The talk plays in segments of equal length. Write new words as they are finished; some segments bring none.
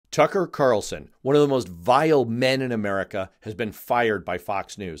Tucker Carlson, one of the most vile men in America, has been fired by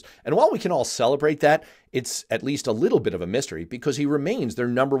Fox News. And while we can all celebrate that, it's at least a little bit of a mystery because he remains their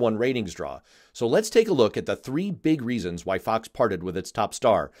 #1 ratings draw. So let's take a look at the 3 big reasons why Fox parted with its top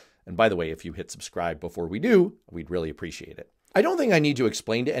star. And by the way, if you hit subscribe before we do, we'd really appreciate it. I don't think I need to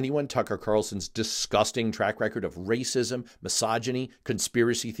explain to anyone Tucker Carlson's disgusting track record of racism, misogyny,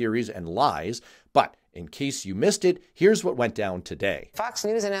 conspiracy theories, and lies, but in case you missed it, here's what went down today. Fox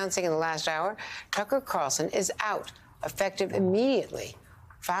News announcing in the last hour, Tucker Carlson is out, effective immediately.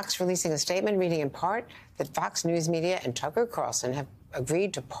 Fox releasing a statement reading in part that Fox News Media and Tucker Carlson have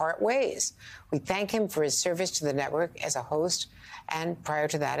agreed to part ways. We thank him for his service to the network as a host and prior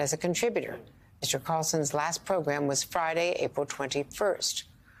to that as a contributor. Mr. Carlson's last program was Friday, April 21st.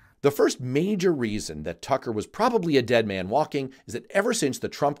 The first major reason that Tucker was probably a dead man walking is that ever since the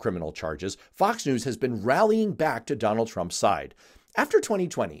Trump criminal charges, Fox News has been rallying back to Donald Trump's side. After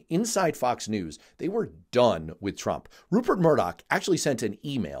 2020, inside Fox News, they were done with Trump. Rupert Murdoch actually sent an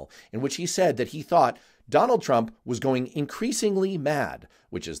email in which he said that he thought Donald Trump was going increasingly mad,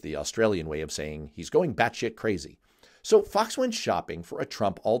 which is the Australian way of saying he's going batshit crazy. So Fox went shopping for a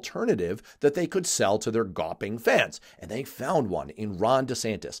Trump alternative that they could sell to their gawping fans, and they found one in Ron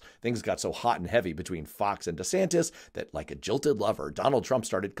DeSantis. Things got so hot and heavy between Fox and DeSantis that, like a jilted lover, Donald Trump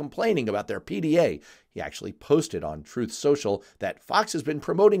started complaining about their PDA. He actually posted on Truth Social that Fox has been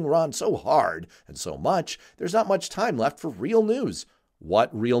promoting Ron so hard and so much, there's not much time left for real news. What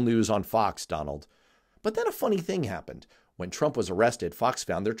real news on Fox, Donald? But then a funny thing happened. When Trump was arrested, Fox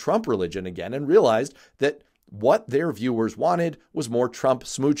found their Trump religion again and realized that what their viewers wanted was more Trump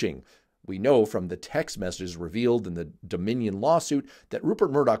smooching. We know from the text messages revealed in the Dominion lawsuit that Rupert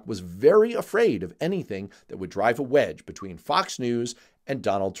Murdoch was very afraid of anything that would drive a wedge between Fox News and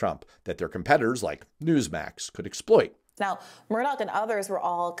Donald Trump, that their competitors like Newsmax could exploit. Now, Murdoch and others were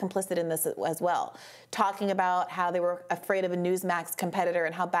all complicit in this as well, talking about how they were afraid of a Newsmax competitor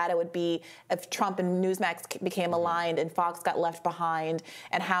and how bad it would be if Trump and Newsmax became aligned and Fox got left behind,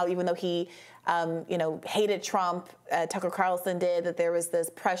 and how even though he hated Trump, Tucker Carlson did, that there was this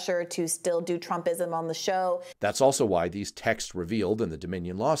pressure to still do Trumpism on the show. That's also why these texts revealed in the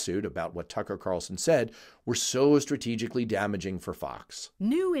Dominion lawsuit about what Tucker Carlson said were so strategically damaging for Fox.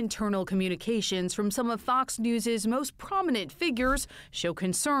 New internal communications from some of Fox News's most prominent figures show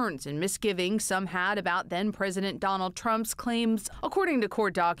concerns and misgivings some had about then-President Donald Trump's claims. According to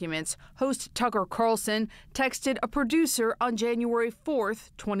court documents, host Tucker Carlson texted a producer on January 4th,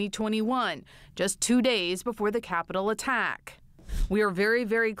 2021, just 2 days before the Capitol attack. We are very,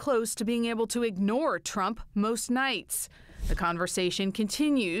 very close to being able to ignore Trump most nights. The conversation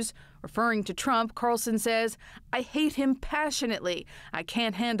continues. Referring to Trump, Carlson says, "I hate him passionately. I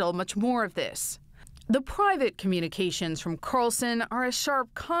can't handle much more of this." The private communications from Carlson are a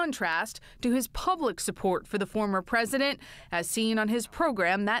sharp contrast to his public support for the former president, as seen on his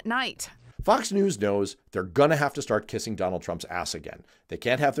program that night. Fox News knows they're going to have to start kissing Donald Trump's ass again. They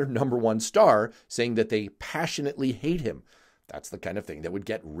can't have their #1 star saying that they passionately hate him. That's the kind of thing that would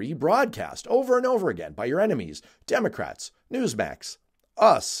get rebroadcast over and over again by your enemies, Democrats, Newsmax,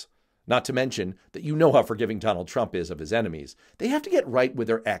 us. Not to mention that you know how forgiving Donald Trump is of his enemies. They have to get right with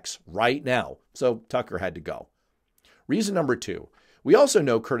their ex right now. So Tucker had to go. Reason number 2. We also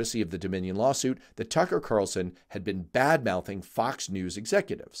know, courtesy of the Dominion lawsuit, that Tucker Carlson had been bad-mouthing Fox News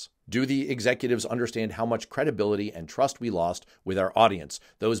executives. Do the executives understand how much credibility and trust we lost with our audience?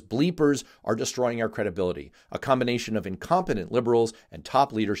 Those bleepers are destroying our credibility. A combination of incompetent liberals and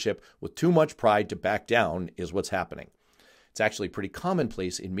top leadership with too much pride to back down is what's happening. It's actually pretty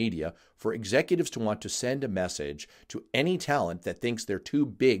commonplace in media for executives to want to send a message to any talent that thinks they're too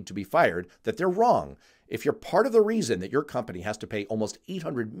big to be fired that they're wrong. If you're part of the reason that your company has to pay almost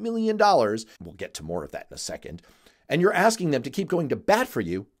 $800 million, we'll get to more of that in a second, and you're asking them to keep going to bat for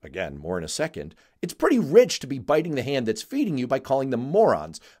you, again, more in a second, it's pretty rich to be biting the hand that's feeding you by calling them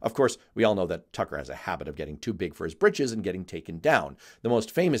morons. Of course, we all know that Tucker has a habit of getting too big for his britches and getting taken down. The most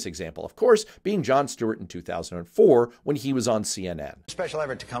famous example, of course, being Jon Stewart in 2004 when he was on CNN. Special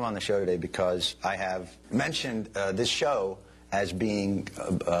effort to come on the show today because I have mentioned this show as being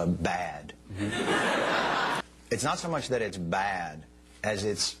bad. It's not so much that it's bad as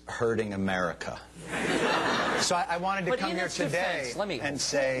it's hurting America. So I wanted to come here today and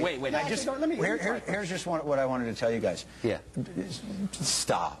say, wait. Here's just what I wanted to tell you guys. Yeah.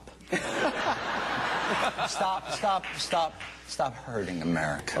 Stop. Stop hurting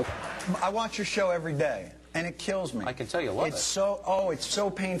America. Okay. I watch your show every day, and it kills me. I can tell you love it. It's so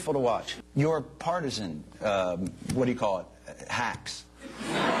painful to watch. Your partisan, what do you call it, hacks.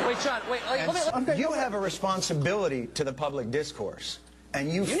 Wait, John, wait. You have a responsibility to the public discourse. and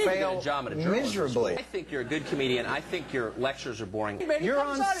you need to get fail a job at a journalism miserably. school. I think you're a good comedian. I think your lectures are boring. You're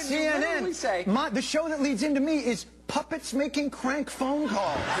on CNN. The show that leads into me is puppets making crank phone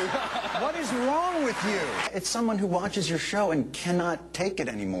calls. What is wrong with you? It's someone who watches your show and cannot take it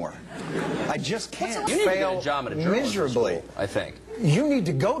anymore. I just can't. You need to fail get a job at a journalism miserably. school, I think. You need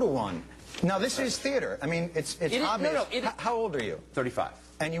to go to one. Now, this is theater. I mean, it's obvious. No, How old are you? 35.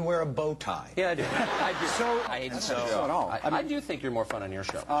 And you wear a bow tie. Yeah, I do. I do. So, I hate that's the not show. at all. I do think you're more fun on your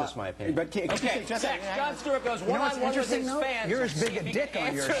show. Just my opinion. But okay, Jon Stewart goes one-on-one with his fans. You're as big a dick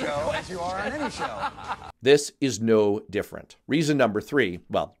on your show as you are on any show. This is no different. Reason number 3,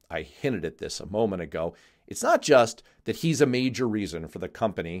 well, I hinted at this a moment ago. It's not just that he's a major reason for the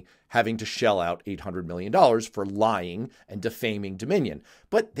company having to shell out $800 million for lying and defaming Dominion,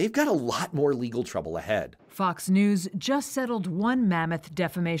 but they've got a lot more legal trouble ahead. Fox News just settled one mammoth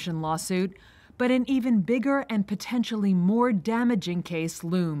defamation lawsuit, but an even bigger and potentially more damaging case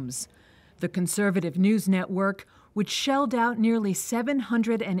looms. The conservative news network, which shelled out nearly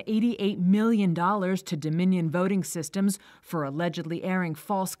 $788 million to Dominion voting systems for allegedly airing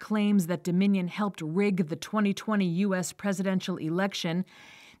false claims that Dominion helped rig the 2020 U.S. presidential election,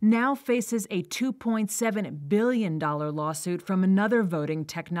 now faces a $2.7 billion lawsuit from another voting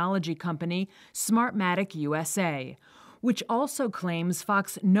technology company, Smartmatic USA, which also claims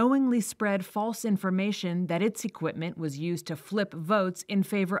Fox knowingly spread false information that its equipment was used to flip votes in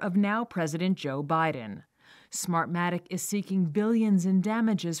favor of now President Joe Biden. Smartmatic is seeking billions in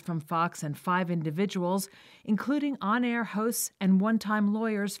damages from Fox and 5 individuals, including on-air hosts and one-time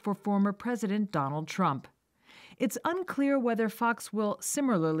lawyers for former President Donald Trump. It's unclear whether Fox will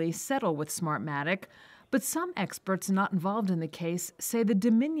similarly settle with Smartmatic, but some experts not involved in the case say the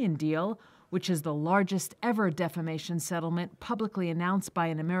Dominion deal, which is the largest ever defamation settlement publicly announced by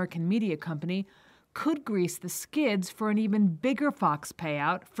an American media company, could grease the skids for an even bigger Fox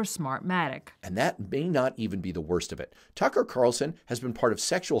payout for Smartmatic. And that may not even be the worst of it. Tucker Carlson has been part of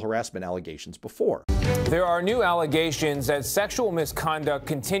sexual harassment allegations before. There are new allegations that sexual misconduct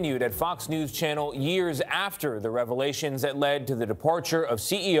continued at Fox News Channel years after the revelations that led to the departure of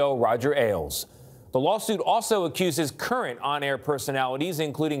CEO Roger Ailes. The lawsuit also accuses current on-air personalities,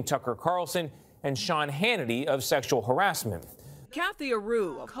 including Tucker Carlson and Sean Hannity, of sexual harassment. Kathy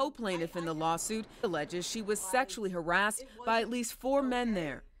Aru, a co-plaintiff in the lawsuit, alleges she was sexually harassed by at least 4 men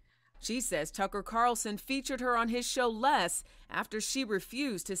there. She says Tucker Carlson featured her on his show less after she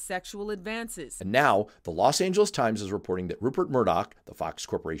refused his sexual advances. And now, the Los Angeles Times is reporting that Rupert Murdoch, the Fox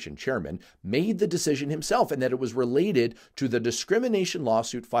Corporation chairman, made the decision himself and that it was related to the discrimination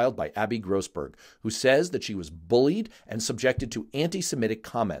lawsuit filed by Abby Grossberg, who says that she was bullied and subjected to anti-Semitic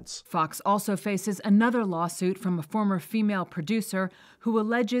comments. Fox also faces another lawsuit from a former female producer who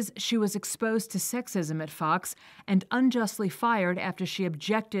alleges she was exposed to sexism at Fox and unjustly fired after she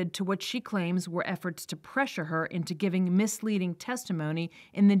objected to what she claims were efforts to pressure her into giving misleading testimony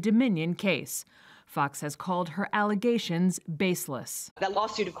in the Dominion case. Fox has called her allegations baseless. That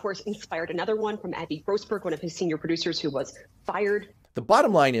lawsuit, of course, inspired another one from Abby Grossberg, one of his senior producers who was fired. The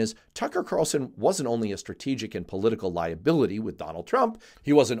bottom line is, Tucker Carlson wasn't only a strategic and political liability with Donald Trump,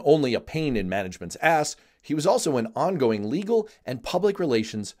 he wasn't only a pain in management's ass, he was also an ongoing legal and public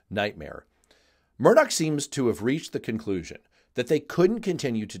relations nightmare. Murdoch seems to have reached the conclusion that they couldn't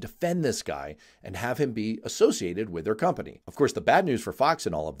continue to defend this guy and have him be associated with their company. Of course, the bad news for Fox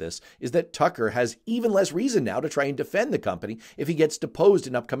in all of this is that Tucker has even less reason now to try and defend the company if he gets deposed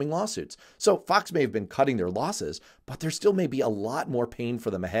in upcoming lawsuits. So Fox may have been cutting their losses, but there still may be a lot more pain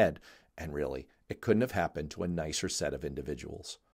for them ahead. And really, it couldn't have happened to a nicer set of individuals.